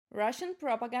Russian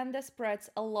propaganda spreads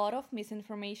a lot of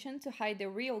misinformation to hide the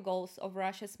real goals of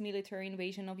Russia's military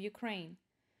invasion of Ukraine.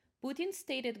 Putin's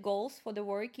stated goals for the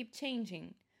war keep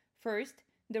changing. First,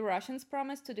 the Russians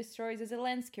promised to destroy the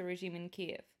Zelensky regime in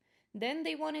Kiev. Then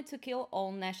they wanted to kill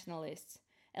all nationalists.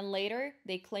 And later,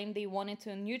 they claimed they wanted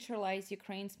to neutralize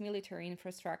Ukraine's military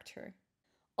infrastructure.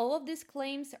 All of these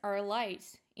claims are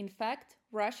lies. In fact,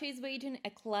 Russia is waging a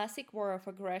classic war of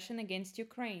aggression against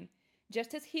Ukraine,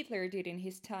 just as Hitler did in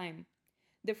his time.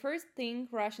 The first thing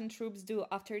Russian troops do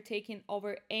after taking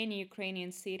over any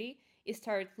Ukrainian city is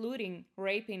start looting,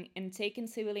 raping, and taking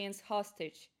civilians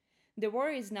hostage. The war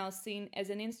is now seen as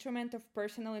an instrument of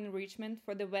personal enrichment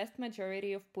for the vast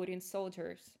majority of Putin's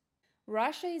soldiers.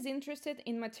 Russia is interested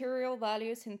in material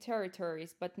values in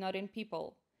territories, but not in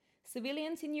people.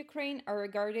 Civilians in Ukraine are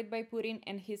regarded by Putin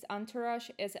and his entourage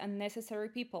as unnecessary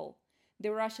people.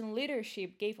 The Russian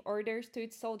leadership gave orders to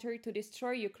its soldiers to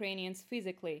destroy Ukrainians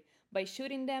physically by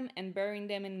shooting them and burying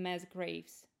them in mass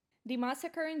graves. The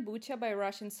massacre in Bucha by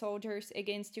Russian soldiers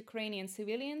against Ukrainian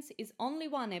civilians is only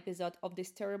one episode of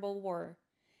this terrible war.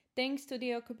 Thanks to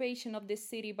the occupation of this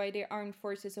city by the armed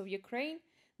forces of Ukraine,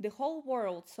 the whole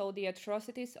world saw the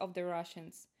atrocities of the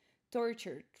Russians.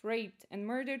 Tortured, raped, and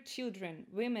murdered children,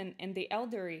 women, and the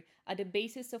elderly are the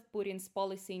basis of Putin's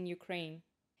policy in Ukraine.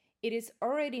 It is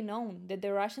already known that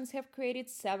the Russians have created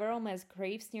several mass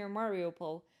graves near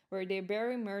Mariupol where they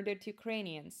bury murdered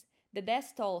Ukrainians. The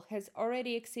death toll has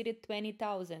already exceeded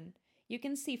 20,000. You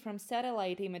can see from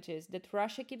satellite images that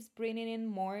Russia keeps bringing in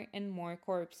more and more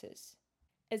corpses.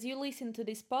 As you listen to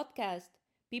this podcast,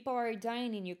 people are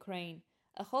dying in Ukraine.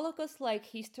 A Holocaust-like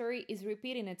history is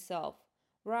repeating itself.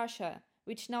 Russia,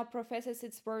 which now professes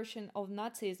its version of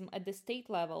Nazism at the state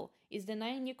level, is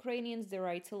denying Ukrainians the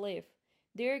right to live.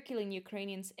 They are killing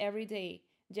Ukrainians every day,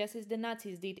 just as the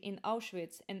Nazis did in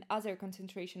Auschwitz and other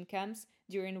concentration camps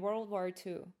during World War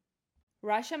II.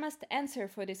 Russia must answer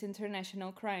for this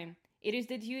international crime. It is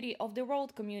the duty of the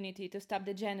world community to stop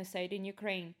the genocide in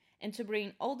Ukraine and to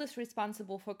bring all those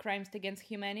responsible for crimes against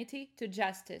humanity to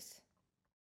justice.